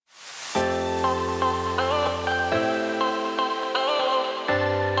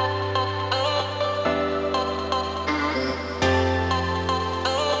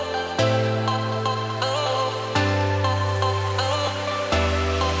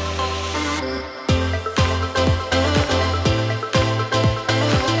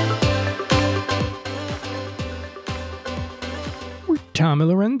Tommy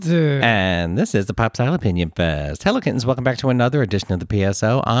Lorenzo. And this is the Pop Style Opinion Fest. Hello, kittens. Welcome back to another edition of the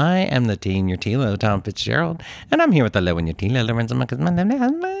PSO. I am the teen, your Tilo, Tom Fitzgerald. And I'm here with the low and your Tilo, Lorenzo.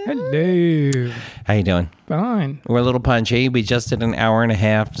 Hello. How you doing? Fine. We're a little punchy. We just did an hour and a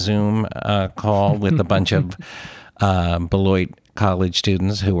half Zoom call with a bunch of Beloit College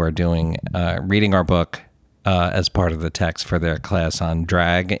students who are doing reading our book as part of the text for their class on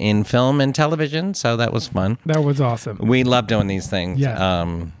drag in film and television. So that was fun. That was awesome. We love doing these things,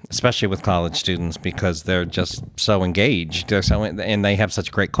 Yeah. especially with college students because they're just so engaged. And they have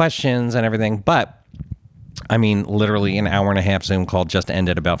such great questions and everything. But I mean, literally an hour and a half Zoom call just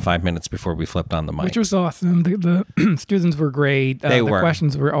ended about 5 minutes before we flipped on the mic. Which was awesome. The students were great. They were. The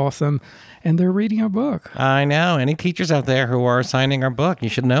questions were awesome. And they're reading our book. I know. Any teachers out there who are signing our book, you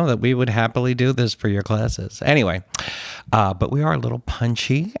should know that we would happily do this for your classes. Anyway, but we are a little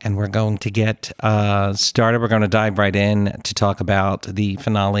punchy, and we're going to get started. We're going to dive right in to talk about the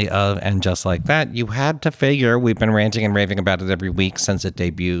finale of And Just Like That. You had to figure, we've been ranting and raving about it every week since it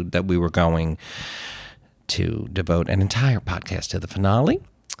debuted, that we were going to devote an entire podcast to the finale.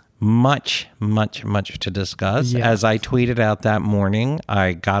 Much to discuss. Yes. As I tweeted out that morning,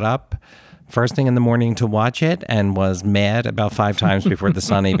 I got up first thing in the morning to watch it and was mad about 5 times before the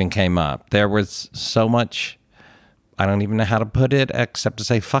sun even came up. There was so much, I don't even know how to put it, except to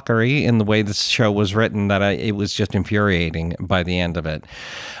say fuckery in the way this show was written that it was just infuriating by the end of it.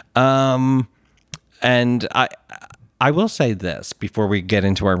 And I will say this before we get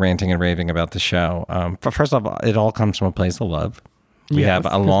into our ranting and raving about the show. First of all, it all comes from a place of love. We have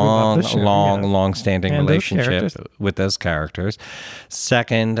a long-standing relationship with those characters.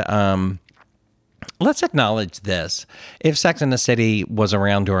 Second, let's acknowledge this. If Sex and the City was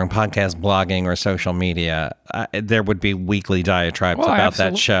around during podcast blogging or social media, there would be weekly diatribes about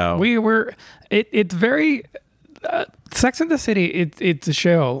that show. It's very... Sex and the City, it's a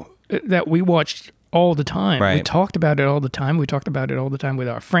show that we watched all the time. Right. We talked about it all the time. We talked about it all the time with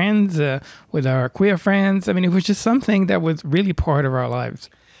our friends, with our queer friends. I mean, it was just something that was really part of our lives.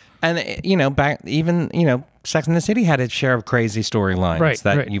 And, Sex and the City had its share of crazy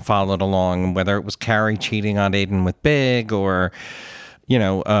storylines you followed along, whether it was Carrie cheating on Aiden with Big or,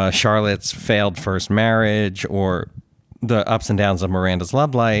 Charlotte's failed first marriage or the ups and downs of Miranda's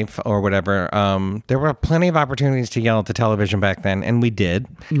love life or whatever. There were plenty of opportunities to yell at the television back then, and we did.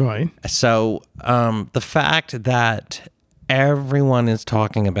 Right. So the fact that everyone is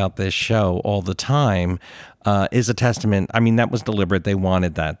talking about this show all the time is a testament. I mean, that was deliberate. They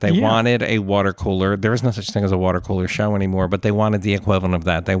wanted that. They wanted a water cooler. There is no such thing as a water cooler show anymore, but they wanted the equivalent of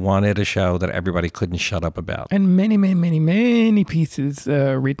that. They wanted a show that everybody couldn't shut up about. And many pieces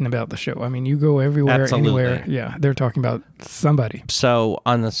written about the show. I mean, you go everywhere, Absolutely. anywhere. Yeah, they're talking about somebody. So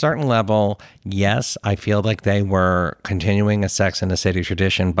on a certain level, yes, I feel like they were continuing a Sex and the City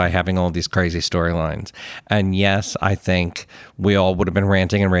tradition by having all these crazy storylines. And yes, I think we all would have been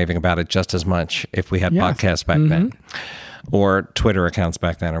ranting and raving about it just as much if we had podcasts back then or Twitter accounts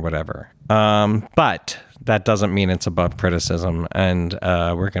back then or whatever. But that doesn't mean it's above criticism. And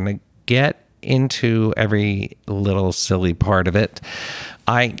we're going to get into every little silly part of it.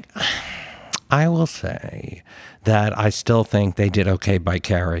 I will say that I still think they did okay by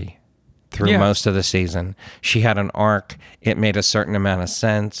Carrie through most of the season. She had an arc. It made a certain amount of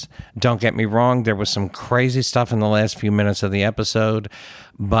sense. Don't get me wrong, there was some crazy stuff in the last few minutes of the episode,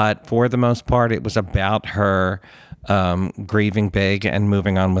 but for the most part, it was about her grieving Big and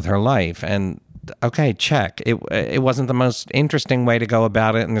moving on with her life. And okay, check. It wasn't the most interesting way to go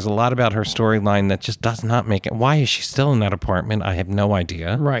about it, and there's a lot about her storyline that just does not make it. Why is she still in that apartment? I have no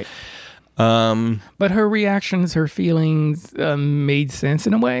idea. Right. But her reactions, her feelings made sense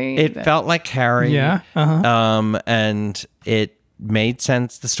in a way. It felt like Carrie. Yeah. Uh-huh. And it made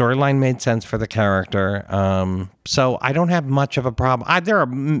sense. The storyline made sense for the character. So I don't have much of a problem. There are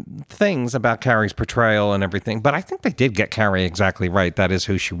things about Carrie's portrayal and everything, but I think they did get Carrie exactly right. That is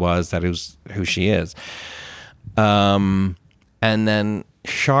who she was. That is who she is. And then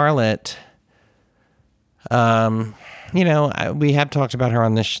Charlotte, we have talked about her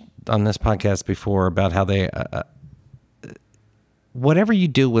on this podcast before about how they, whatever you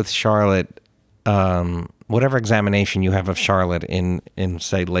do with Charlotte, whatever examination you have of Charlotte in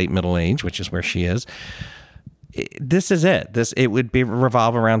say late middle age, which is where she is, this is it. It would be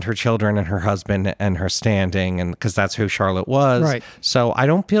revolve around her children and her husband and her standing, and because that's who Charlotte was. Right. So I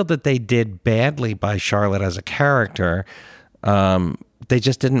don't feel that they did badly by Charlotte as a character. They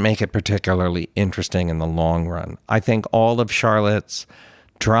just didn't make it particularly interesting in the long run. I think all of Charlotte's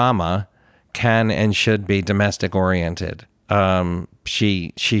drama can and should be domestic oriented.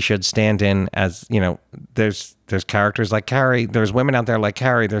 she should stand in as, there's characters like Carrie. There's women out there like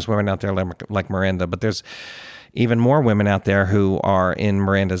Carrie. There's women out there like Miranda. But there's even more women out there who are in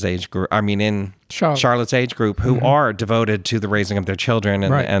Miranda's age group. I mean, in Charlotte's age group, who are devoted to the raising of their children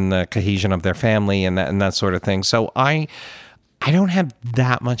and the cohesion of their family and that sort of thing. So I don't have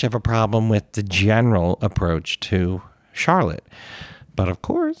that much of a problem with the general approach to Charlotte. But of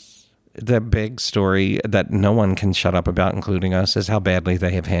course, the big story that no one can shut up about, including us, is how badly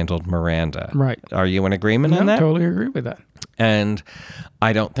they have handled Miranda. Right. Are you in agreement on that? I totally agree with that. And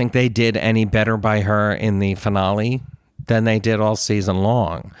I don't think they did any better by her in the finale than they did all season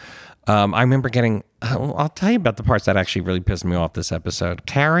long. I remember I'll tell you about the parts that actually really pissed me off this episode.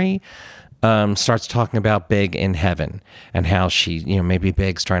 Carrie starts talking about Big in heaven and how she, maybe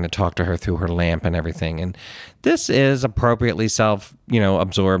Big's trying to talk to her through her lamp and everything. And this is appropriately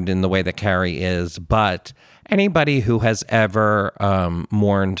absorbed in the way that Carrie is. But anybody who has ever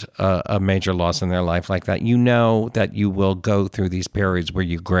mourned a major loss in their life like that, that you will go through these periods where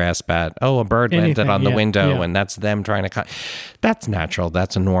you grasp at, a bird landed on the window and that's them trying to that's natural.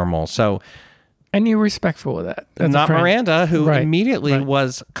 That's normal. So, and you're respectful of that. Not Miranda, who immediately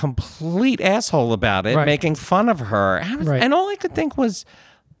was complete asshole about it, making fun of her. And all I could think was,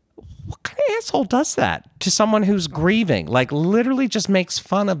 what kind of asshole does that to someone who's grieving? Like, literally just makes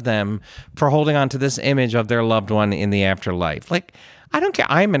fun of them for holding on to this image of their loved one in the afterlife. Like, I don't care.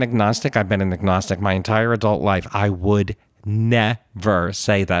 I'm an agnostic. I've been an agnostic my entire adult life. I would never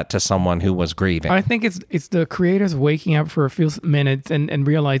say that to someone who was grieving. I think it's the creators waking up for a few minutes and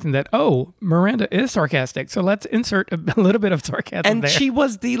realizing that, Miranda is sarcastic, so let's insert a little bit of sarcasm and there. She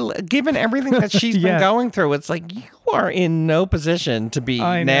was given everything that she's been going through, it's like, you are in no position to be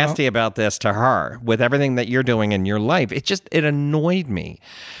nasty about this to her with everything that you're doing in your life. It annoyed me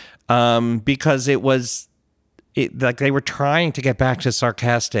because like they were trying to get back to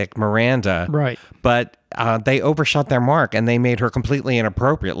sarcastic Miranda, right? But they overshot their mark and they made her completely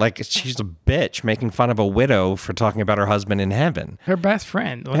inappropriate. Like, she's a bitch making fun of a widow for talking about her husband in heaven, her best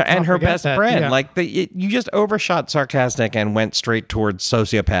friend, and her best friend. Yeah. Like, you just overshot sarcastic and went straight towards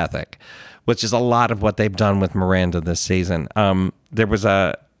sociopathic, which is a lot of what they've done with Miranda this season. There was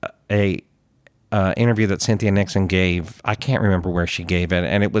a interview that Cynthia Nixon gave. I can't remember where she gave it,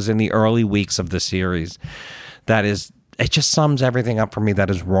 and it was in the early weeks of the series. It just sums everything up for me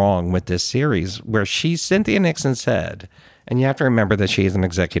that is wrong with this series, where Cynthia Nixon said, and you have to remember that she is an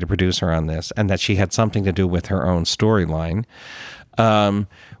executive producer on this and that she had something to do with her own storyline.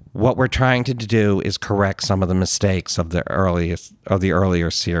 What we're trying to do is correct some of the mistakes of the earlier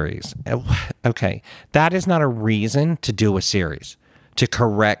series. Okay, that is not a reason to do a series, to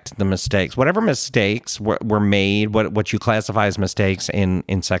correct the mistakes. Whatever mistakes were made, what you classify as mistakes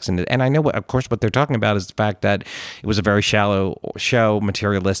in Sex and I know, of course, what they're talking about is the fact that it was a very shallow show,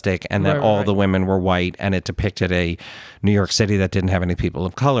 materialistic, and that all the women were white, and it depicted a New York City that didn't have any people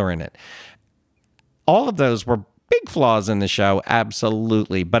of color in it. All of those were big flaws in the show,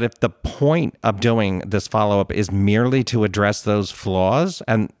 absolutely. But if the point of doing this follow-up is merely to address those flaws,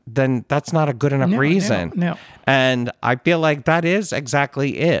 and then that's not a good enough reason. No. And I feel like that is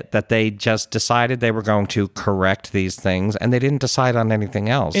exactly it, that they just decided they were going to correct these things, and they didn't decide on anything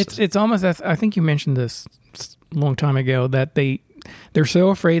else. It's almost as, I think you mentioned this a long time ago, that they're so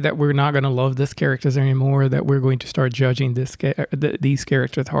afraid that we're not going to love these characters anymore, that we're going to start judging these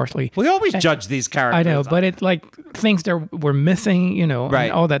characters harshly. We always judge these characters. I know, but it's like things that we're missing, and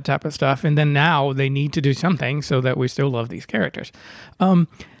all that type of stuff. And then now they need to do something so that we still love these characters.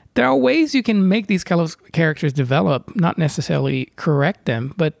 There are ways you can make these characters develop, not necessarily correct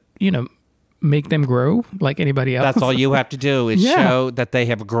them, but, make them grow like anybody else. That's all you have to do is show that they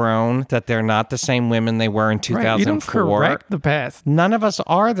have grown, that they're not the same women they were in 2004. You don't correct the past. None of us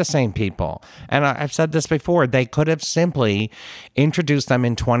are the same people. And I've said this before. They could have simply introduced them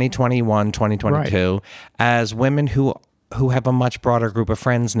in 2021, 2022 as women who have a much broader group of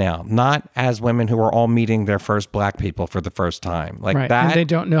friends now, not as women who are all meeting their first black people for the first time. Like that. And they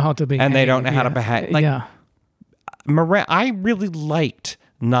don't know how to behave. And they don't know how to behave. I really liked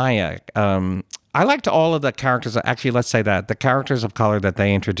Naya. I liked all of the characters. Actually, let's say that the characters of color that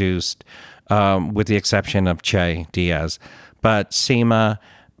they introduced, with the exception of Che Diaz, but Seema,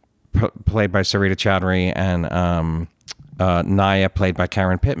 played by Sarita Choudhury, and Naya, played by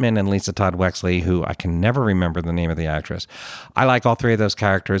Karen Pittman, and Lisa Todd Wexley, who I can never remember the name of the actress. I like all three of those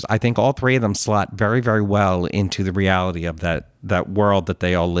characters. I think all three of them slot very, very well into the reality of that world that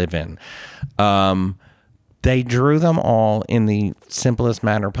they all live in. They drew them all in the simplest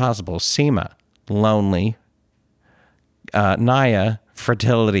manner possible. Seema, lonely. Naya,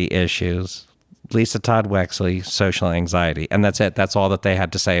 fertility issues. Lisa Todd Wexley, social anxiety. And that's it. That's all that they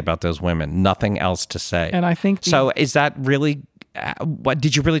had to say about those women. Nothing else to say. And I think... So is that really... what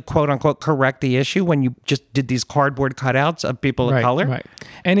did you really quote unquote correct the issue when you just did these cardboard cutouts of people of color? Right.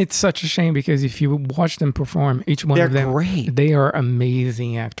 And it's such a shame because if you watch them perform, each one of them, they're great. They are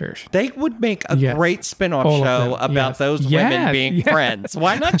amazing actors. They would make a great spin-off show about those women being friends.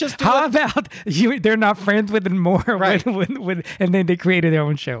 Why not just do How about they're not friends with more with and then they created their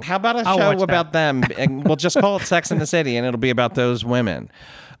own show. How about a show about them? And we'll just call it Sex and the City and it'll be about those women.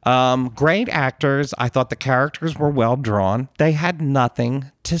 Great actors. I thought the characters were well drawn. They had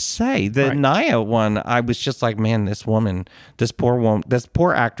nothing to say. The Naya one, I was just like, man, this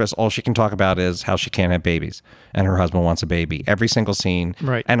poor actress, all she can talk about is how she can't have babies and her husband wants a baby. Every single scene.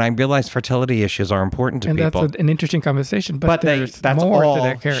 Right. And I realized fertility issues are important to people. That's an interesting conversation, but there's that's more all to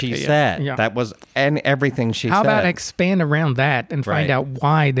that character. She said. Yeah. That was everything she said. How about expand around that and find out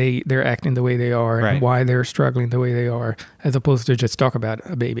why they're acting the way they are and why they're struggling the way they are, as opposed to just talk about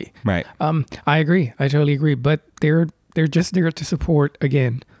a baby. Right. I agree. I totally agree. But they're just there to support,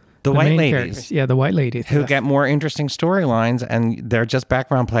 again, the white ladies. Characters. Yeah, the white ladies. Who get more interesting storylines, and they're just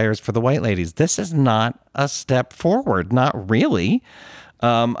background players for the white ladies. This is not a step forward. Not really.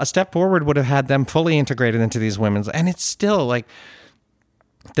 A step forward would have had them fully integrated into these women's, and it's still like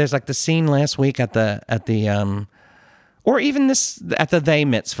there's like the scene last week at the or even this at the They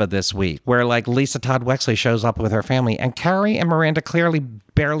Mitzvah this week, where like Lisa Todd Wexley shows up with her family, and Carrie and Miranda clearly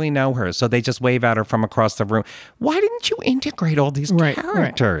barely know her, so they just wave at her from across the room. Why didn't you integrate all these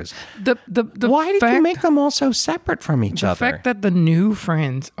characters? The Why did you make them all so separate from each other? The fact that the new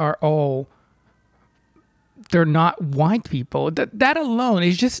friends are all they're not white people. That alone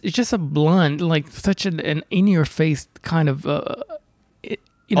is just a blunt, like such an in your face kind of.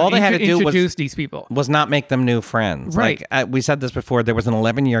 All they had to do introduce these people was not make them new friends. Right. Like we said this before, there was an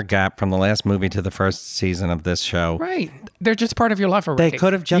 11-year gap from the last movie to the first season of this show. Right. They're just part of your life already. They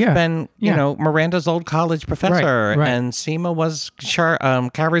could have just been, you know, Miranda's old college professor, and Seema was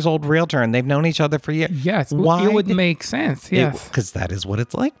Carrie's old realtor, and they've known each other for years. Yes. Why it would make sense. Yes. Because that is what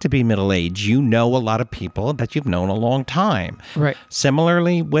it's like to be middle-aged. You know a lot of people that you've known a long time. Right.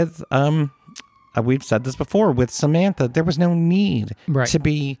 Similarly with... we've said this before with Samantha, there was no need to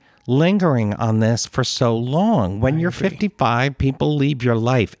be lingering on this for so long. When you're 55, people leave your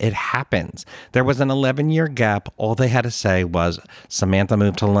life. It happens. There was an 11-year gap. All they had to say was, Samantha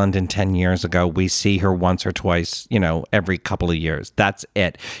moved to London 10 years ago. We see her once or twice, every couple of years. That's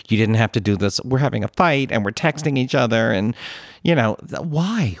it. You didn't have to do this. We're having a fight and we're texting each other. And,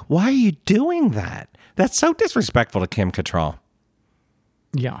 why? Why are you doing that? That's so disrespectful to Kim Cattrall.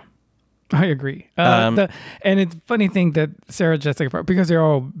 Yeah. I agree. And it's a funny thing that Sarah Jessica Parker, because they're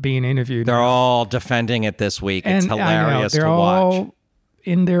all being interviewed. They're all defending it this week. It's hilarious to watch. They're all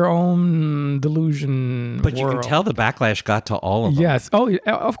in their own delusion But you can tell the backlash got to all of them. Yes. Oh,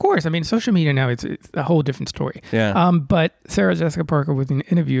 of course. I mean, social media now, it's a whole different story. Yeah. But Sarah Jessica Parker was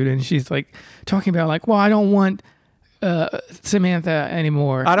interviewed and she's like talking about like, well, I don't want Samantha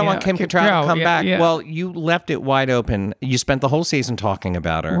anymore. I don't want Kim Cattrall to come back. Yeah. Well, you left it wide open. You spent the whole season talking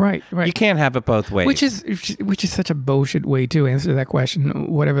about her. Right. You can't have it both ways. Which is such a bullshit way to answer that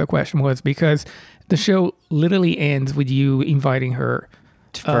question, whatever the question was, because the show literally ends with you inviting her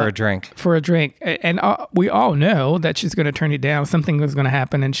for a drink. And we all know that she's going to turn it down. Something was going to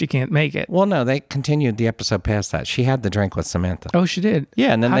happen and she can't make it. Well, no, they continued the episode past that. She had the drink with Samantha. Oh, she did?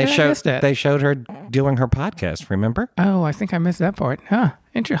 Yeah, and then they showed her doing her podcast, remember? Oh, I think I missed that part. Huh.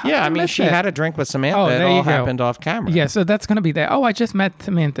 Interesting. Yeah, I mean, she had a drink with Samantha. Oh, it all happened off camera. Yeah, so that's going to be that. Oh, I just met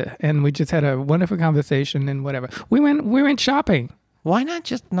Samantha and we just had a wonderful conversation and whatever. We went shopping. Why not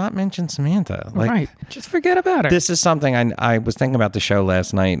just not mention Samantha? Right. Just forget about her. This is something I was thinking about the show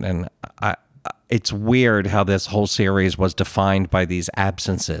last night, and it's weird how this whole series was defined by these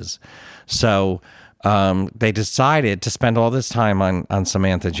absences. So they decided to spend all this time on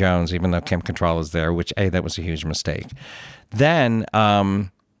Samantha Jones, even though Kim Cattrall is there, which, that was a huge mistake. Then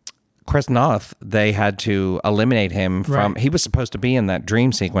Chris Noth, they had to eliminate him from... He was supposed to be in that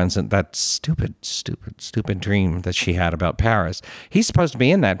dream sequence, and that stupid dream that she had about Paris. He's supposed to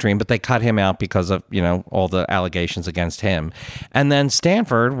be in that dream, but they cut him out because of, all the allegations against him. And then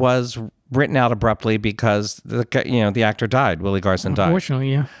Stanford was written out abruptly because the actor died. Willie Garson died.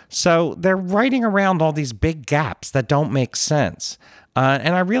 Unfortunately, yeah. So they're writing around all these big gaps that don't make sense.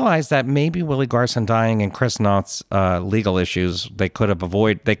 And I realized that maybe Willie Garson dying and Chris Noth's legal issues they couldn't have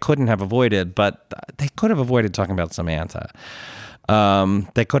avoided, but they could have avoided talking about Samantha.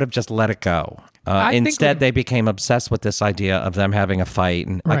 They could have just let it go. Instead, they became obsessed with this idea of them having a fight.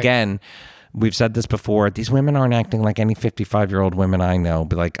 And again, we've said this before. These women aren't acting like any 55-year-old women I know,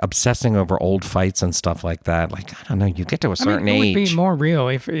 but like obsessing over old fights and stuff like that. Like, I don't know, you get to a certain age. It would be more real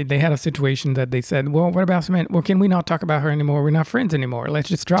if they had a situation that they said, well, what about Samantha? Well, can we not talk about her anymore? We're not friends anymore. Let's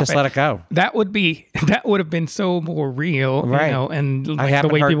just drop it. Just let it go. That would have been so more real, right? You know, and like I haven't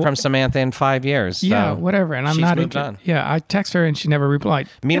the way heard from Samantha in 5 years. Yeah, so whatever. And I'm not on. Yeah, I text her and she never replied.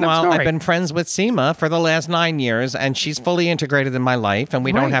 Meanwhile, I've been friends with Seema for the last 9 years, and she's fully integrated in my life, and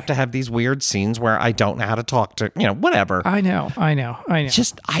we don't have to have these weird scenes where I don't know how to talk to, whatever. I know.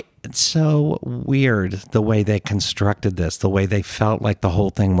 It's so weird the way they constructed this, the way they felt like the whole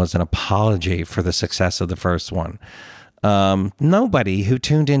thing was an apology for the success of the first one. Nobody who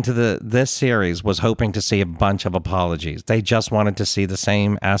tuned into this series was hoping to see a bunch of apologies. They just wanted to see the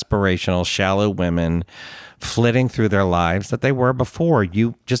same aspirational, shallow women flitting through their lives that they were before.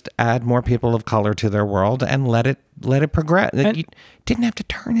 You just add more people of color to their world and let it progress. You didn't have to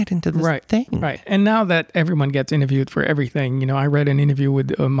turn it into this thing. Right. And now that everyone gets interviewed for everything, I read an interview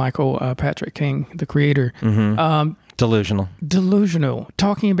with Michael Patrick King, the creator. Mm-hmm. Delusional.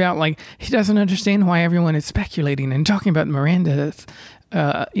 Talking about like he doesn't understand why everyone is speculating and talking about Miranda's,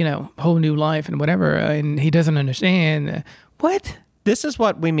 whole new life and whatever, and he doesn't understand what. This is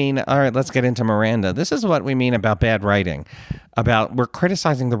what we mean. All right, let's get into Miranda. This is what we mean about bad writing. We're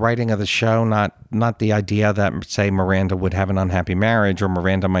criticizing the writing of the show, not the idea that, say, Miranda would have an unhappy marriage or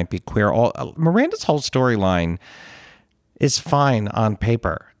Miranda might be queer. Miranda's whole storyline is fine on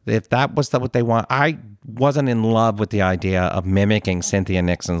paper. If that was what they want, I wasn't in love with the idea of mimicking Cynthia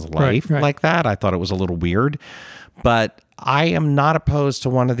Nixon's life like that. I thought it was a little weird, but I am not opposed to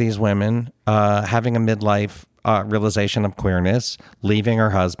one of these women having a midlife realization of queerness, leaving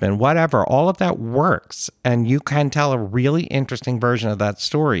her husband, whatever. All of that works, and you can tell a really interesting version of that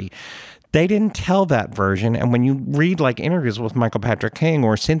story. They didn't tell that version, and when you read like interviews with Michael Patrick King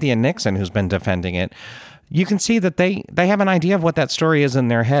or Cynthia Nixon, who's been defending it, you can see that they have an idea of what that story is in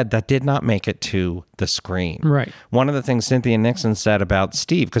their head that did not make it to the screen. Right. One of the things Cynthia Nixon said about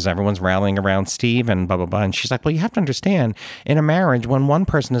Steve, because everyone's rallying around Steve and blah, blah, blah. And she's like, well, you have to understand, in a marriage, when one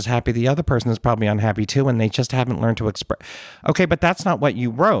person is happy, the other person is probably unhappy too, and they just haven't learned to express. Okay, but that's not what you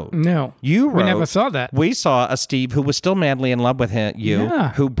wrote. No. You wrote. We never saw that. We saw a Steve who was still madly in love with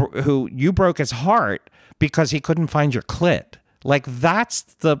who you broke his heart because he couldn't find your clit. Like, that's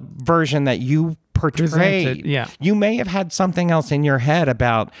the version that you portrayed. Yeah. You may have had something else in your head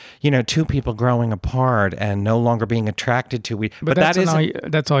about, two people growing apart and no longer being attracted to each other.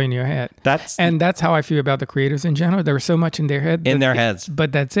 But that's all in your head. That's how I feel about the creators in general. There was so much in their head. Heads.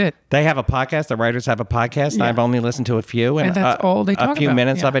 But that's it. They have a podcast. The writers have a podcast. Yeah. I've only listened to a few. And that's all they talk about. A few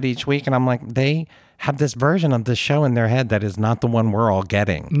minutes of it each week. And I'm like, they have this version of the show in their head that is not the one we're all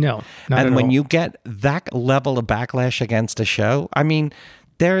getting. No, not and at when all. you get that level of backlash against a show, I mean,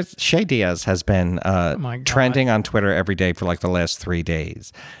 Shay Diaz has been trending on Twitter every day for like the last 3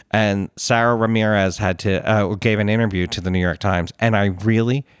 days. And Sarah Ramirez gave an interview to the New York Times. And I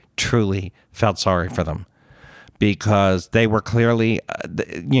really, truly felt sorry for them because they were clearly,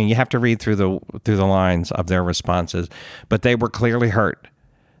 you have to read through the lines of their responses, but they were clearly hurt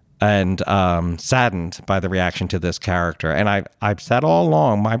and saddened by the reaction to this character. And I've said all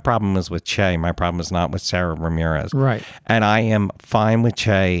along, my problem is with Che. My problem is not with Sarah Ramirez. Right. And I am fine with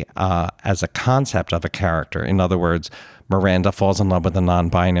Che as a concept of a character. In other words, Miranda falls in love with a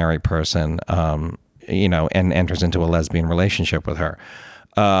non-binary person, and enters into a lesbian relationship with her.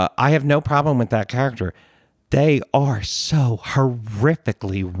 I have no problem with that character. They are so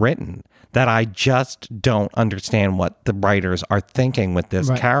horrifically written that I just don't understand what the writers are thinking with this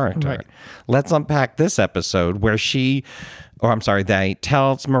character. Right. Let's unpack this episode where they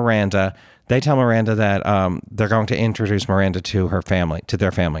tell Miranda that they're going to introduce Miranda to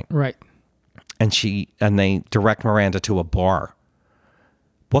their family. Right. And they direct Miranda to a bar.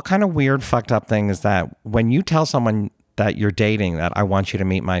 What kind of weird, fucked up thing is that when you tell someone that you're dating that I want you to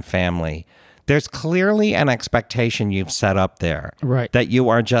meet my family, there's clearly an expectation you've set up there. Right. That you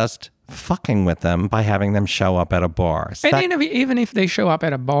are just fucking with them by having them show up at a bar. And even if they show up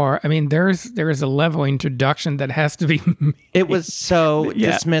at a bar, I mean, there is a level of introduction that has to be made. It was so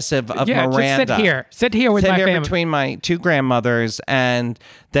dismissive of Miranda. Just sit here with my family. Between my two grandmothers. And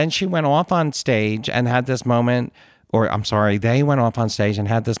then she went off on stage and had this moment, they went off on stage and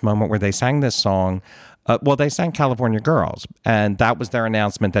had this moment where they sang this song. They sang California Girls, and that was their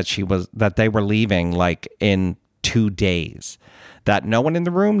announcement that they were leaving like in 2 days. That no one in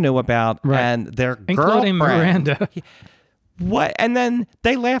the room knew about, and their including girlfriend. Miranda. What? And then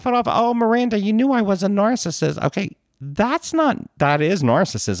they laugh it off. Oh, Miranda, you knew I was a narcissist. Okay, that is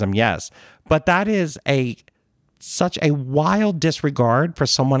narcissism, yes, but that is a such a wild disregard for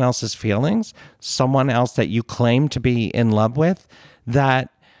someone else's feelings, someone else that you claim to be in love with, that,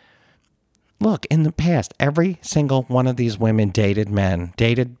 look, in the past, every single one of these women dated men,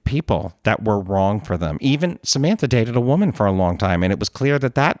 dated people that were wrong for them. Even Samantha dated a woman for a long time, and it was clear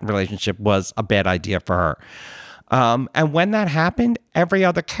that that relationship was a bad idea for her. And when that happened, every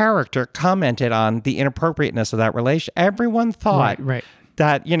other character commented on the inappropriateness of that relation. Everyone thought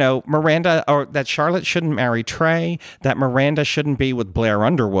that, Miranda, or that Charlotte shouldn't marry Trey, that Miranda shouldn't be with Blair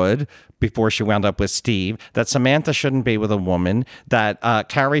Underwood before she wound up with Steve, that Samantha shouldn't be with a woman, that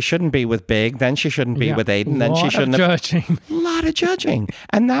Carrie shouldn't be with Big, then she shouldn't be with Aiden, then she shouldn't have. A lot of judging.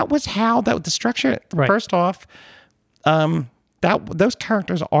 And that was how the structure, first off, those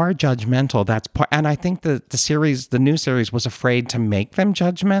characters are judgmental. That's part, and I think the new series was afraid to make them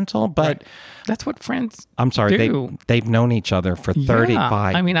judgmental. But that's what friends. I'm sorry, do. They've known each other for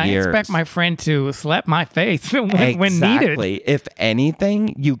 35 years. I mean, I expect my friend to slap my face when needed. If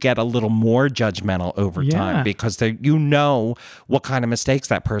anything, you get a little more judgmental over time because you know what kind of mistakes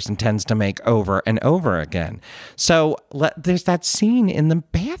that person tends to make over and over again. So there's that scene in the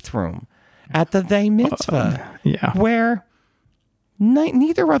bathroom at the They Mitzvah, where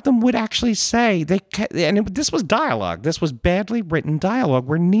neither of them would actually say this was dialogue. This was badly written dialogue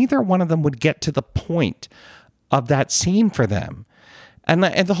where neither one of them would get to the point of that scene for them. And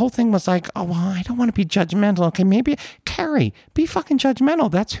the whole thing was like, oh, well, I don't want to be judgmental. Okay, maybe, Carrie, be fucking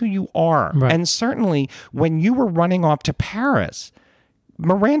judgmental. That's who you are. Right. And certainly when you were running off to Paris,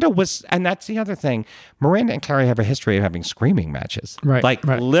 Miranda was, and that's the other thing, Miranda and Carrie have a history of having screaming matches.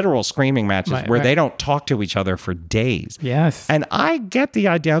 Literal screaming matches where they don't talk to each other for days. Yes. And I get the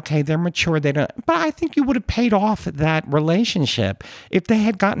idea, okay, they're mature, they don't, but I think you would have paid off that relationship if they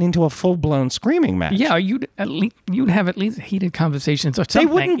had gotten into a full-blown screaming match. Yeah, you'd have at least heated conversations or something.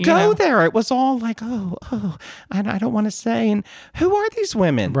 They wouldn't go there. It was all like, oh, and I don't want to say, and who are these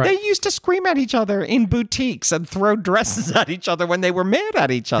women? Right. They used to scream at each other in boutiques and throw dresses at each other when they were mad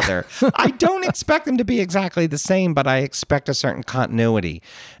at each other. I don't expect them to be exactly the same, but I expect a certain continuity.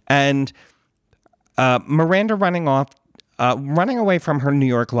 And Miranda running away from her New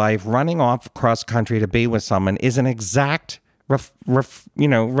York life, running off cross country to be with someone is an exact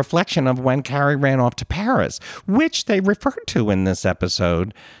reflection of when Carrie ran off to Paris, which they referred to in this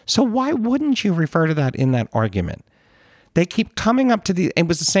episode. So why wouldn't you refer to that in that argument? They keep coming up to it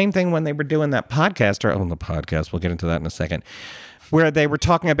was the same thing when they were doing that podcast, we'll get into that in a second, where they were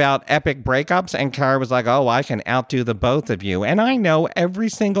talking about epic breakups, and Carrie was like, oh, I can outdo the both of you. And I know every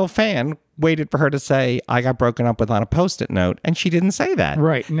single fan waited for her to say, I got broken up with on a Post-it note, and she didn't say that.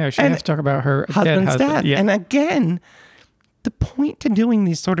 Right. No, she has to talk about her husband's death. Yeah. And again, the point to doing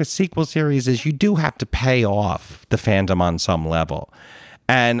these sort of sequel series is you do have to pay off the fandom on some level.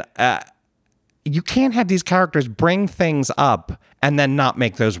 And you can't have these characters bring things up and then not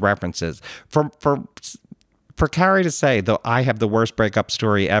make those references. For Carrie to say, though, I have the worst breakup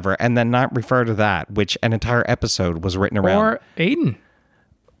story ever, and then not refer to that, which an entire episode was written around. Or Aiden.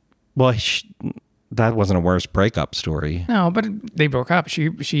 Well, that wasn't a worst breakup story. No, but they broke up.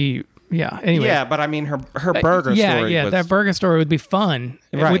 She anyway. Yeah, but I mean, her burger story. Yeah, that burger story would be fun.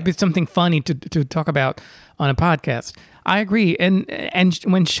 It would be something funny to talk about on a podcast. I agree. And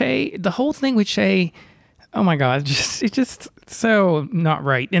when Shay, the whole thing with Shay, oh my God, it's just so not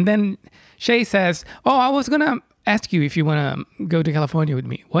right. And then Shay says, oh, I was going to ask you if you want to go to California with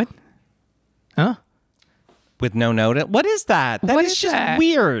me. What? Huh? With no notice? What is that? That is just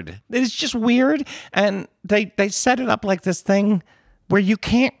weird. It is just weird. And they set it up like this thing where you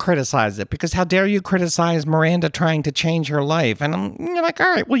can't criticize it, because how dare you criticize Miranda trying to change her life? And you're like, all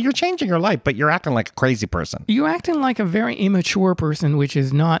right, well, you're changing your life, but you're acting like a crazy person. You're acting like a very immature person, which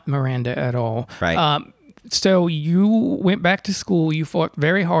is not Miranda at all. Right. So you went back to school, you fought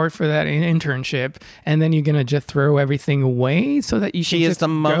very hard for that internship, and then you're going to just throw everything away so that you can She is the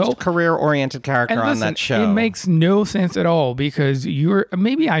most career-oriented character on that show. It makes no sense at all, because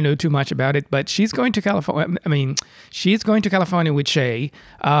maybe I know too much about it, but she's going to California. I mean, she's going to California with Shay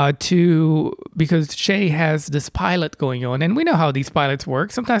because Shay has this pilot going on, and we know how these pilots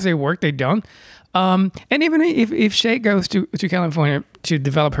work. Sometimes they work, they don't. And even if Shay goes to California to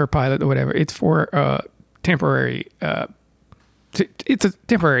develop her pilot or whatever, it's for temporary. It's a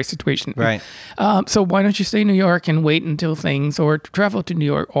temporary situation, right? So why don't you stay in New York and wait until things, or travel to New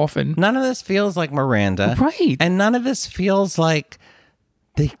York often? None of this feels like Miranda, right? And none of this feels like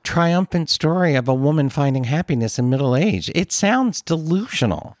the triumphant story of a woman finding happiness in middle age. It sounds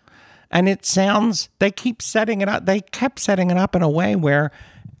delusional, and they keep setting it up. They kept setting it up in a way where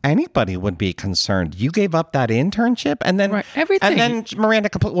anybody would be concerned. You gave up that internship and then everything. And then Miranda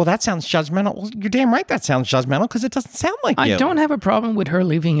well, that sounds judgmental. Well, you're damn right that sounds judgmental because it doesn't sound like you. I don't have a problem with her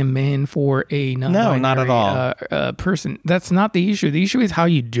leaving a man for a non-binary not at all. Person. That's not the issue. The issue is how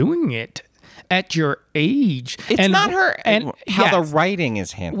you're doing it at your age. It's not her and how the writing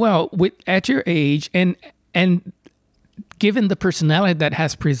is handled. Well, at your age and given the personality that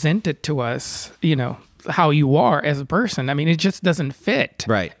has presented to us, how you are as a person. I mean, it just doesn't fit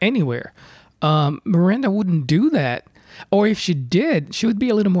anywhere. Miranda wouldn't do that. Or if she did, she would be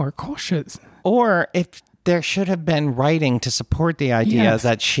a little more cautious. Or if there should have been writing to support the idea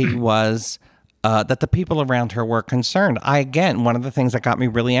that she was, that the people around her were concerned. One of the things that got me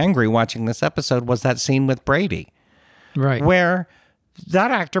really angry watching this episode was that scene with Brady. Right. Where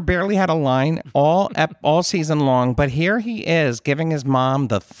that actor barely had a line all season long, but here he is giving his mom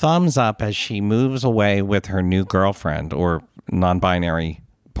the thumbs up as she moves away with her new girlfriend or non-binary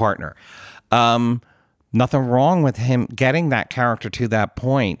partner. Nothing wrong with him getting that character to that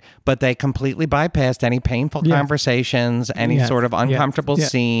point, but they completely bypassed any painful conversations, any sort of uncomfortable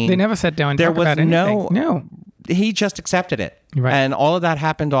scene. They never sat down and talked about anything. No. He just accepted it. Right. And all of that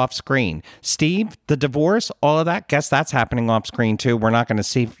happened off screen. Steve, the divorce, all of that, guess that's happening off screen too. We're not going to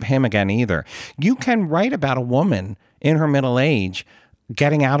see him again either. You can write about a woman in her middle age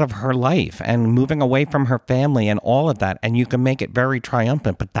getting out of her life and moving away from her family and all of that, and you can make it very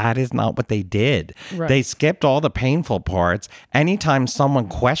triumphant, but that is not what they did. Right. They skipped all the painful parts. Anytime someone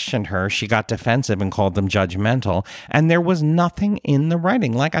questioned her, she got defensive and called them judgmental, and there was nothing in the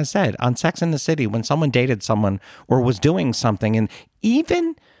writing. Like I said, on Sex and the City, when someone dated someone or was doing something, and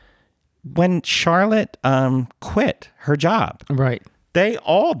even when Charlotte quit her job, right, they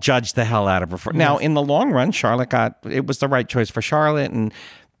all judged the hell out of her. Now, in the long run, it was the right choice for Charlotte.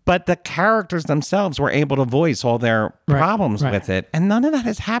 But the characters themselves were able to voice all their problems with it. And none of that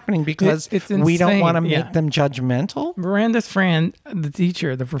is happening because we don't want to make them judgmental. Miranda's friend, the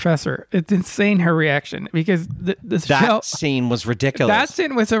teacher, the professor, it's insane her reaction because that scene was ridiculous. That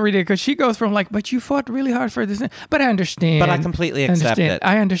scene was so ridiculous. She goes from but you fought really hard for this. But I understand. But I completely accept it.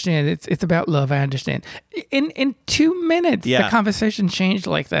 I understand. It's about love. I understand. In 2 minutes, the conversation changed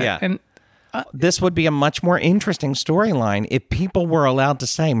like that. Yeah. And this would be a much more interesting storyline if people were allowed to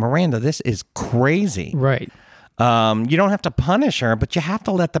say, Miranda, this is crazy. Right. You don't have to punish her, but you have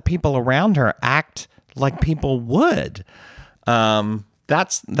to let the people around her act like people would.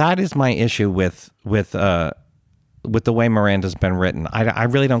 That is my issue with the way Miranda's been written. I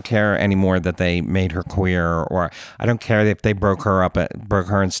really don't care anymore that they made her queer, or I don't care if they broke her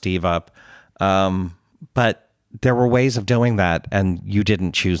and Steve up. But there were ways of doing that, and you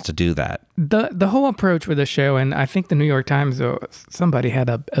didn't choose to do that. The whole approach with the show, and I think the New York Times or somebody had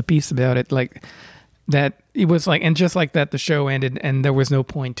a piece about it, that it was and just like that, the show ended, and there was no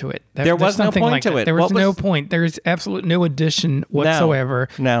point to it. There was no point to it. There was no point. There's absolute no addition whatsoever.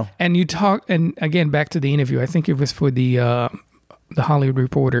 No. And you talk, and again, back to the interview, I think it was for the Hollywood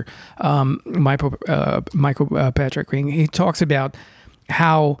Reporter, Michael Patrick King. He talks about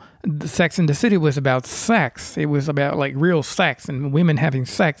how the Sex and the City was about sex. It was about real sex and women having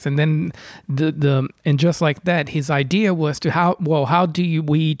sex. And then and just like that, his idea was to how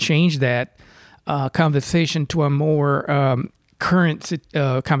we change that conversation to a more current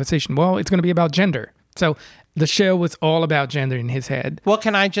conversation? Well, it's going to be about gender. So the show was all about gender in his head. Well,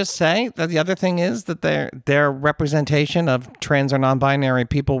 can I just say that the other thing is that their representation of trans or non-binary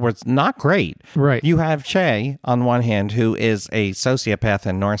people was not great. Right. You have Che on one hand, who is a sociopath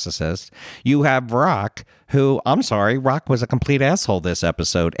and narcissist. You have Rock, who, I'm sorry, Rock was a complete asshole this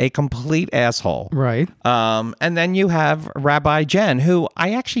episode. A complete asshole. Right. And then you have Rabbi Jen, who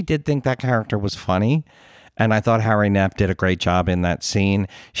I actually did think that character was funny. And I thought Harry Neff did a great job in that scene.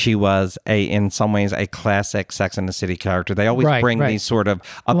 She was, in some ways, a classic Sex and the City character. They always bring these sort of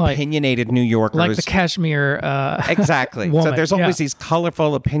opinionated New Yorkers. Like the Kashmir exactly. woman. So there's always these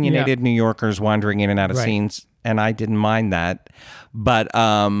colorful, opinionated New Yorkers wandering in and out of scenes. And I didn't mind that. But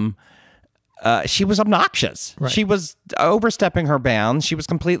she was obnoxious. Right. She was overstepping her bounds. She was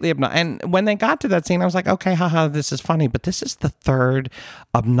completely obnoxious. And when they got to that scene, I was like, okay, haha, this is funny. But this is the third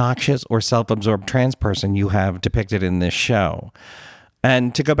obnoxious or self-absorbed trans person you have depicted in this show.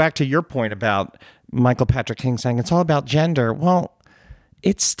 And to go back to your point about Michael Patrick King saying it's all about gender, well,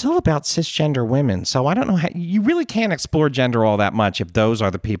 it's still about cisgender women. So I don't know how you really can't explore gender all that much if those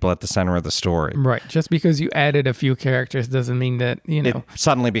are the people at the center of the story. Right. Just because you added a few characters doesn't mean that, it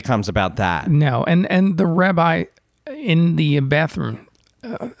suddenly becomes about that. No. And the rabbi in the bathroom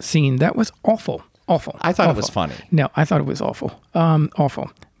scene, that was awful. Awful. I thought it was funny. No, I thought it was awful.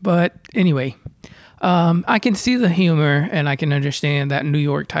 Awful. But anyway, I can see the humor, and I can understand that New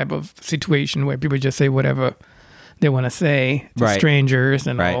York type of situation where people just say whatever they want to say to strangers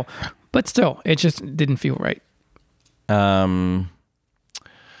and all. But still, it just didn't feel right.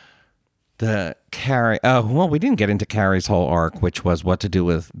 The Carrie. Oh, well, we didn't get into Carrie's whole arc, which was what to do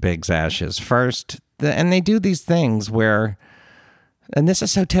with Big's ashes. First, and they do these things where, and this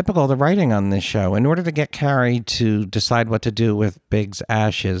is so typical of the writing on this show. In order to get Carrie to decide what to do with Big's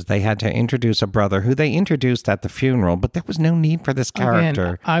ashes, they had to introduce a brother who they introduced at the funeral, but there was no need for this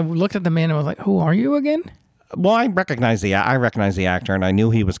character. Again, I looked at the man and was like, "Who are you again?" Well, I recognize the actor, and I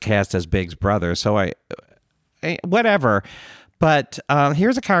knew he was cast as Big's brother, so I whatever. But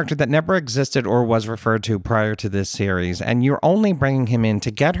here's a character that never existed or was referred to prior to this series, and you're only bringing him in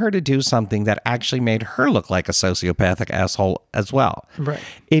to get her to do something that actually made her look like a sociopathic asshole as well. Right.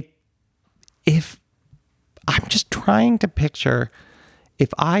 If I'm just trying to picture, if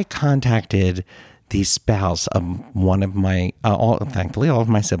I contacted the spouse of one of my, thankfully all of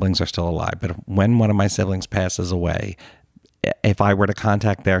my siblings are still alive, but when one of my siblings passes away, if I were to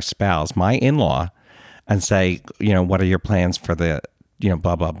contact their spouse, my in-law, and say, what are your plans for the,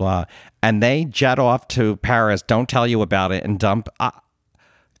 blah, blah, blah. And they jet off to Paris, don't tell you about it, and dump.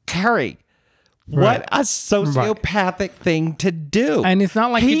 Carrie, what a sociopathic thing to do. And it's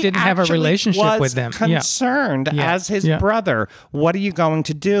not like he didn't have a relationship with them. Concerned as his brother. What are you going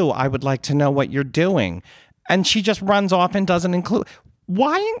to do? I would like to know what you're doing. And she just runs off and doesn't include.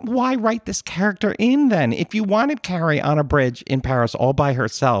 Why write this character in then? If you wanted Carrie on a bridge in Paris all by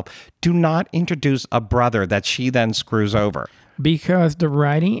herself, do not introduce a brother that she then screws over. Because the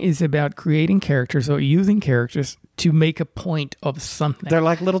writing is about creating characters or using characters to make a point of something. They're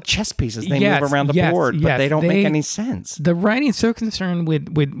like little chess pieces. They move around the board, but they don't make any sense. The writing is so concerned with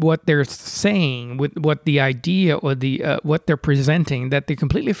what they're saying, with what the idea or the what they're presenting, that they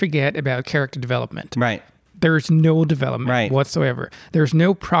completely forget about character development. Right. There's no development whatsoever. There's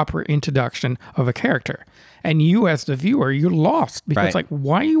no proper introduction of a character. And you, as the viewer, you're lost because,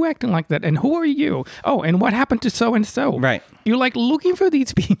 why are you acting like that? And who are you? Oh, and what happened to so and so? Right. You're like looking for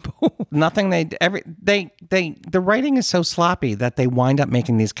these people. Nothing. The writing is so sloppy that they wind up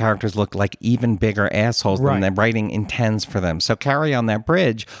making these characters look like even bigger assholes than the writing intends for them. So Carrie on that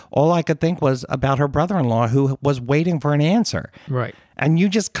bridge, all I could think was about her brother-in-law who was waiting for an answer. Right. And you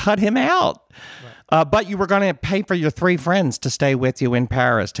just cut him out. Right. But you were going to pay for your 3 friends to stay with you in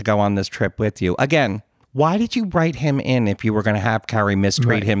Paris to go on this trip with you. Again, why did you write him in if you were going to have Carrie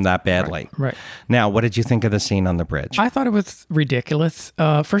mistreat him that badly? Right. Now, what did you think of the scene on the bridge? I thought it was ridiculous.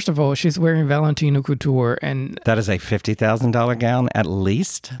 First of all, she's wearing Valentino Couture, and that is a $50,000 gown at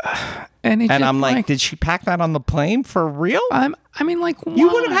least. And I'm like, did she pack that on the plane for real? I mean, why? You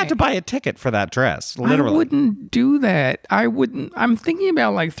would have had to buy a ticket for that dress, literally. I wouldn't do that. I wouldn't. I'm thinking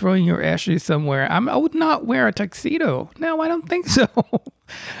about like throwing your ashes somewhere. I would not wear a tuxedo. No, I don't think so.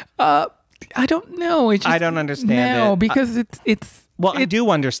 I don't know. I don't understand it. No, because it's. Well, I do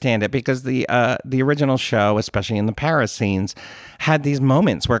understand it because the original show, especially in the Paris scenes, had these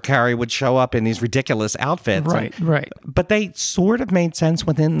moments where Carrie would show up in these ridiculous outfits. Right. But they sort of made sense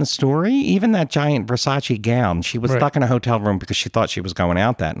within the story. Even that giant Versace gown, she was stuck in a hotel room because she thought she was going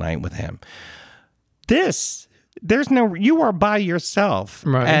out that night with him. You are by yourself.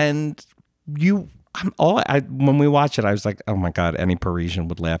 Right. And when we watched it, I was like, oh my God, any Parisian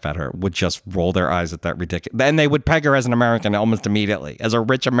would laugh at her, would just roll their eyes at that ridiculous. And they would peg her as an American almost immediately, as a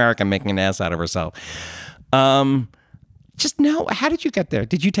rich American making an ass out of herself. Just no. How did you get there?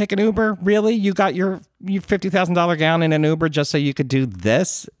 Did you take an Uber? Really? You got your $50,000 gown in an Uber just so you could do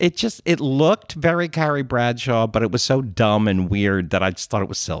this? It looked very Carrie Bradshaw, but it was so dumb and weird that I just thought it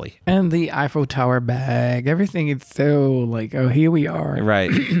was silly. And the Eiffel Tower bag, everything is so like, oh, here we are.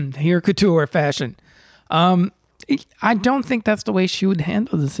 Right. Here, couture fashion. I don't think that's the way she would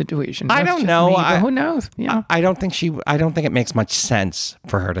handle the situation. I don't know. Who knows? Yeah. I don't think it makes much sense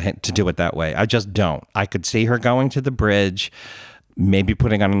for her to do it that way. I just don't. I could see her going to the bridge, maybe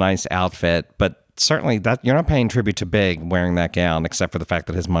putting on a nice outfit, but certainly that you're not paying tribute to Big wearing that gown, except for the fact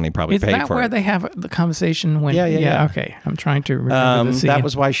that his money probably paid for it. Is that where they have the conversation when? Yeah. Okay, I'm trying to remember the scene. That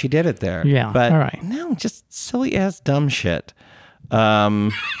was why she did it there. Yeah. But all right. No, just silly ass dumb shit.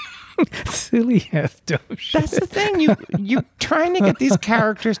 Silly ass dumb shit. That's the thing. You're trying to get these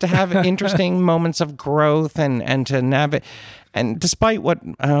characters to have interesting moments of growth and to navigate. And despite what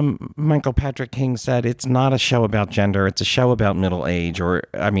Michael Patrick King said, it's not a show about gender. It's a show about middle age.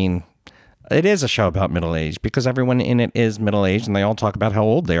 It is a show about middle age because everyone in it is middle aged and they all talk about how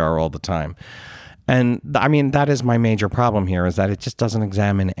old they are all the time. And I mean, that is my major problem here, is that it just doesn't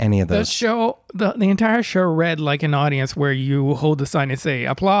examine any of those. The entire show read like an audience where you hold the sign and say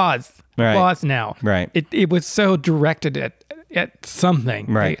applause. was now. Right. It was so directed at something.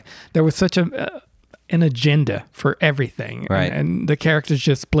 Right. There was such an agenda for everything. Right. And the characters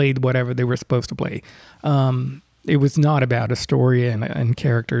just played whatever they were supposed to play. It was not about a story and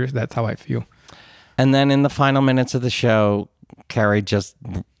characters. That's how I feel. And then in the final minutes of the show, Carrie just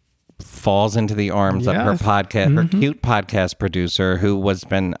falls into the arms of her podcast, her cute podcast producer, who was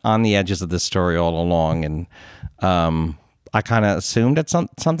been on the edges of this story all along. And I kind of assumed that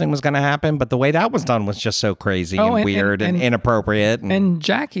something was going to happen, but the way that was done was just so crazy and weird and inappropriate. And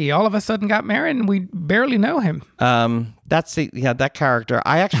Jackie all of a sudden got married, and we barely know him. That character.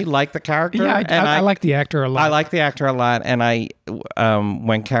 I actually like the character. I like the actor a lot. I like the actor a lot, and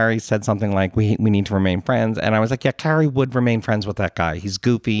when Carrie said something like we need to remain friends, and I was like, yeah, Carrie would remain friends with that guy. He's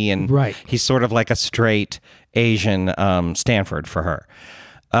goofy and he's sort of like a straight Asian Stanford for her.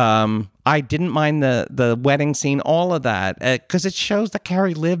 I didn't mind the wedding scene, all of that, because it shows that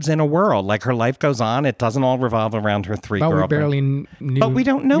Carrie lives in a world. Like, her life goes on. It doesn't all revolve around her three girlfriends. We barely knew. But we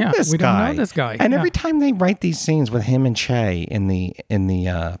don't know this guy. We don't know this guy. And every time they write these scenes with him and Che in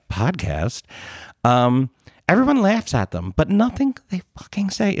the podcast, everyone laughs at them, but nothing they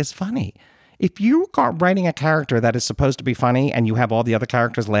fucking say is funny. If you are writing a character that is supposed to be funny and you have all the other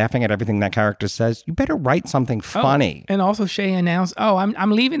characters laughing at everything that character says, you better write something funny. And also Che announced,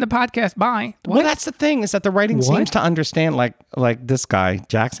 I'm leaving the podcast. Bye. What? Well, that's the thing, is that the writing seems to understand, like this guy,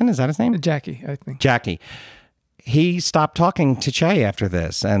 Jackson, is that his name? Jackie, I think. Jackie. He stopped talking to Che after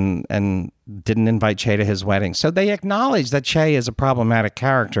this and didn't invite Che to his wedding. So they acknowledge that Che is a problematic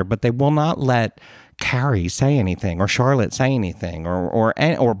character, but they will not let Carrie say anything, or Charlotte say anything,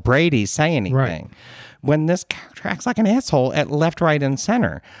 or Brady say anything. Right. When this character acts like an asshole at left, right, and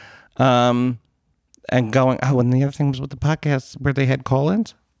center, and going. Oh, and the other thing was with the podcast where they had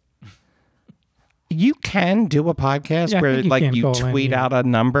call-ins. You can do a podcast where you tweet out a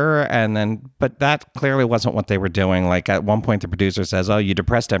number but that clearly wasn't what they were doing. Like, at one point the producer says, "Oh, you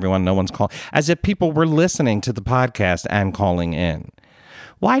depressed everyone. No one's calling," as if people were listening to the podcast and calling in.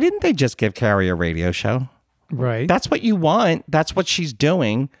 Why didn't they just give Carrie a radio show? Right. That's what you want. That's what she's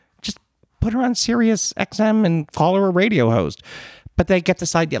doing. Just put her on Sirius XM and call her a radio host. But they get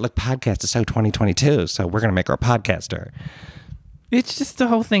this idea, like, podcast is so 2022, so we're going to make her a podcaster. It's just the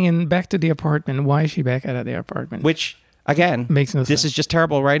whole thing. And back to the apartment. Why is she back out of the apartment? Which, again, makes no sense. This is just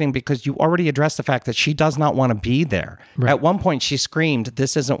terrible writing, because you already addressed the fact that she does not want to be there. Right. At one point, she screamed,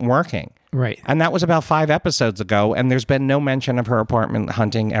 "This isn't working." Right. And that was about 5 episodes ago, and there's been no mention of her apartment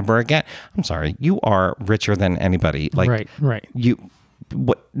hunting ever again. I'm sorry, you are richer than anybody. Like, right.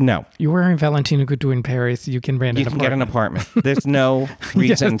 No. You're wearing Valentino Couture in Paris. You can rent an apartment. You can get an apartment. There's no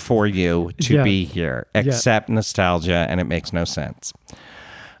reason for you to be here except nostalgia, and it makes no sense.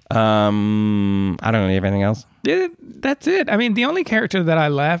 I don't know. You have anything else? That's it. I mean, the only character that I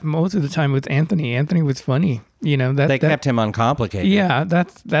laughed most of the time was Anthony. Anthony was funny. They kept him uncomplicated. Yeah,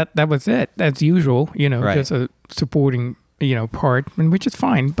 that was it. That's usual. Just a supporting part, and which is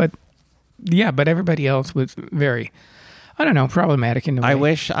fine. But everybody else was very, I don't know, problematic in a way. I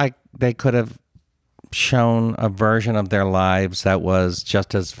wish they could have shown a version of their lives that was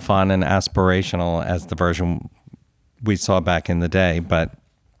just as fun and aspirational as the version we saw back in the day. But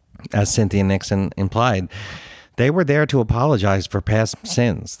as Cynthia Nixon implied, they were there to apologize for past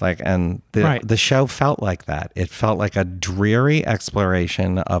sins. The show felt like that. It felt like a dreary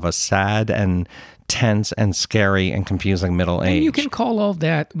exploration of a sad and tense and scary and confusing middle age. And you can call all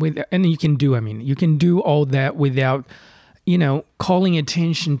that you can do all that without, calling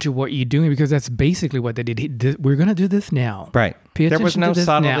attention to what you're doing, because that's basically what they did. We're going to do this now. Right. There was no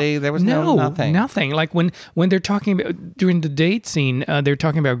subtlety. There was nothing. Nothing. Like when they're talking about, during the date scene, they're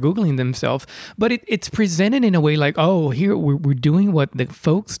talking about Googling themselves, but it's presented in a way like, oh, here we're doing what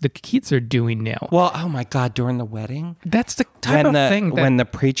the kids are doing now. Well, oh my God, during the wedding? That's the type of thing when the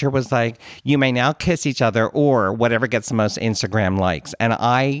preacher was like, you may now kiss each other or whatever gets the most Instagram likes. And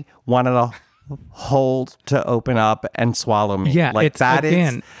I wanted a hold to open up and swallow me. Yeah, like that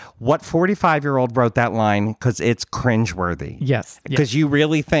is what 45-year-old wrote that line, because it's cringeworthy. Yes. Because you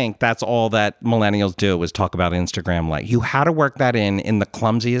really think that's all that millennials do is talk about Instagram. Like, you had to work that in the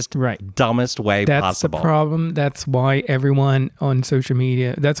clumsiest, dumbest way possible. That's the problem. That's why everyone on social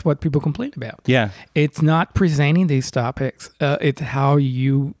media, that's what people complain about. Yeah. It's not presenting these topics. It's how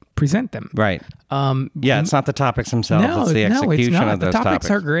you present them. Right. It's not the topics themselves. It's the execution of those topics. The topics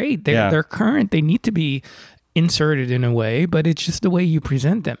are great. They're current. They need to be inserted in a way, but it's just the way you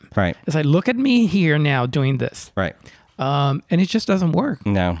present them. Right. It's like, look at me here now doing this. Right. And it just doesn't work.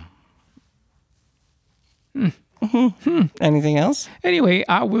 No. Anything else? Anyway,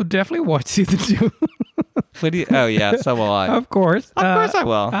 I will definitely watch season 2. Oh, yeah, so will I. Of course. Of course I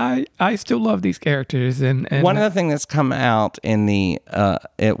will. I still love these characters. And one of the things that's come out in the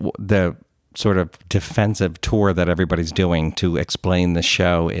sort of defensive tour that everybody's doing to explain the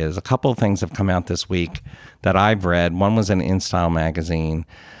show is a couple of things have come out this week that I've read. One was an InStyle magazine,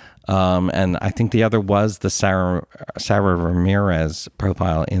 and I think the other was the Sarah Ramirez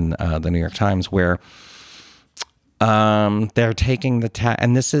profile in the New York Times, where they're taking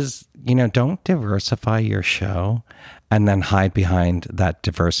and this is, don't diversify your show and then hide behind that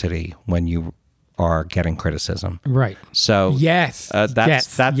diversity when you are getting criticism. Right. So yes,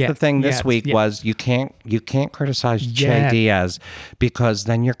 that's the thing this week was you can't criticize Che Diaz because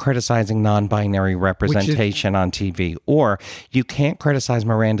then you're criticizing non-binary representation on TV, or you can't criticize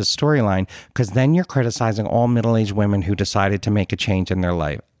Miranda's storyline because then you're criticizing all middle-aged women who decided to make a change in their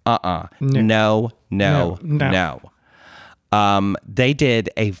life. No. They did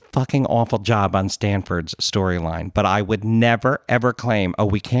a fucking awful job on Stanford's storyline, but I would never, ever claim,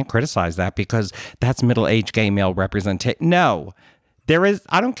 we can't criticize that because that's middle-aged gay male representation. No,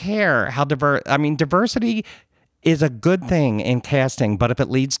 I don't care how diversity is a good thing in casting, but if it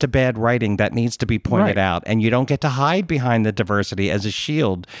leads to bad writing, that needs to be pointed out, and you don't get to hide behind the diversity as a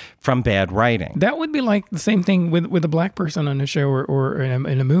shield from bad writing. That would be like the same thing with a black person on a show or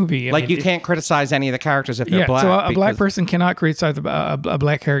in a movie. You can't criticize any of the characters if they're black. So a black person cannot criticize a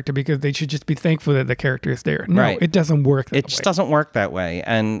black character because they should just be thankful that the character is there. No, it doesn't work that way. It just doesn't work that way,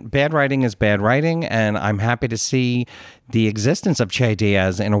 and bad writing is bad writing, and I'm happy to see the existence of Che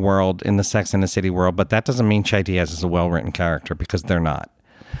Diaz in the Sex and the City world, but that doesn't mean Che Diaz is a well-written character because they're not.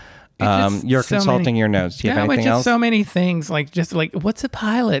 You're consulting your notes. Do you have anything else? So many things, what's a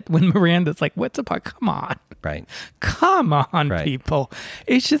pilot? When Miranda's like, what's a pilot? Come on. Right. Come on, people.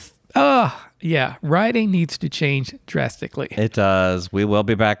 It's just, writing needs to change drastically. It does. We will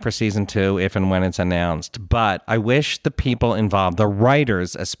be back for season 2 if and when it's announced. But I wish the people involved, the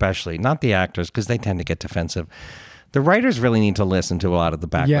writers especially, not the actors, because they tend to get defensive. The writers really need to listen to a lot of the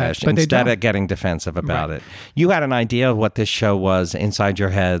backlash instead of getting defensive about it. You had an idea of what this show was inside your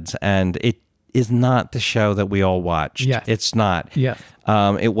heads, and it is not the show that we all watched. Yes. It's not. Yes.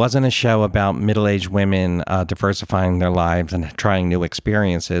 It wasn't a show about middle-aged women diversifying their lives and trying new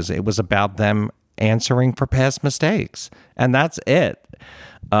experiences. It was about them answering for past mistakes, and that's it.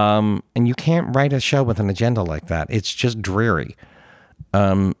 And you can't write a show with an agenda like that. It's just dreary.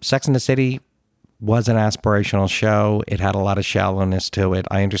 Sex and the City was an aspirational show. It had a lot of shallowness to it.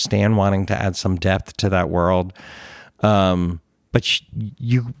 I understand wanting to add some depth to that world. But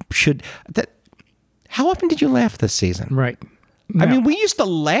you should... How often did you laugh this season? Right. No. I mean, we used to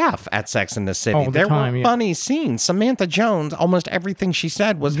laugh at Sex and the City. There were funny scenes. Samantha Jones, almost everything she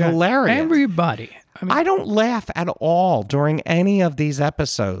said was hilarious. Everybody. I don't laugh at all during any of these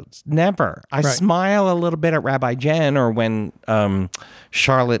episodes. Never. I smile a little bit at Rabbi Jen, or when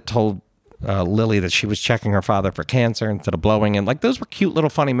Charlotte told Lily that she was checking her father for cancer instead of blowing him. Those were cute little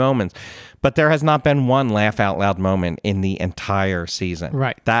funny moments, but there has not been one laugh out loud moment in the entire season.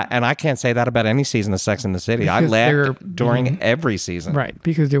 Right. And I can't say that about any season of Sex and the City. Because I laughed during every season. Right.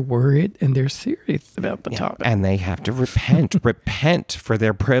 Because they're worried and they're serious about the topic. And they have to repent for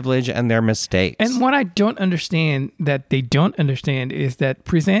their privilege and their mistakes. And what I don't understand that they don't understand is that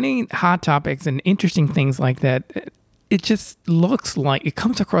presenting hot topics and interesting things like that, it just looks like it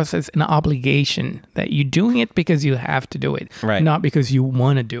comes across as an obligation that you're doing it because you have to do it, not because you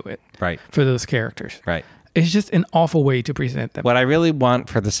want to do it for those characters. Right. It's just an awful way to present them. What I really want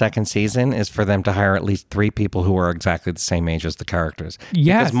for the second season is for them to hire at least 3 people who are exactly the same age as the characters.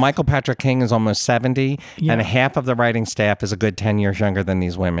 Yes. Because Michael Patrick King is almost 70, and half of the writing staff is a good 10 years younger than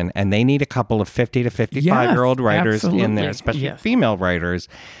these women, and they need a couple of 50 to 55-year-old writers in there, especially female writers,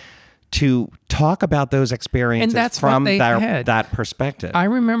 to talk about those experiences from that perspective. I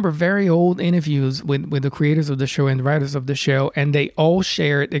remember very old interviews with the creators of the show and the writers of the show, and they all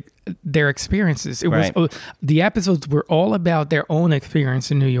shared their experiences. It was the episodes were all about their own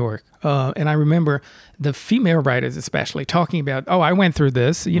experience in New York. And I remember the female writers especially talking about, I went through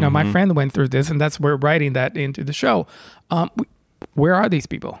this. My friend went through this, and that's where writing that into the show. Where are these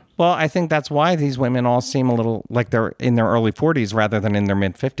people? Well, I think that's why these women all seem a little like they're in their early 40s rather than in their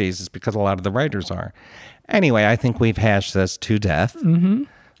mid 50s, is because a lot of the writers are. Anyway, I think we've hashed this to death. Mm-hmm.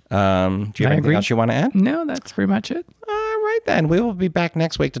 Do you have anything else you want to add? No, that's pretty much it. All right, then. We will be back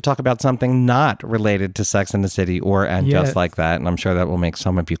next week to talk about something not related to Sex and the City and Just Like That, and I'm sure that will make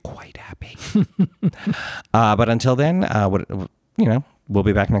some of you quite happy. But until then, we'll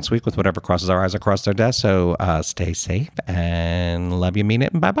be back next week with whatever crosses our eyes across our desk. So stay safe and love you, mean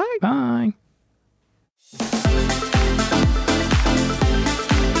it, and bye-bye. Bye.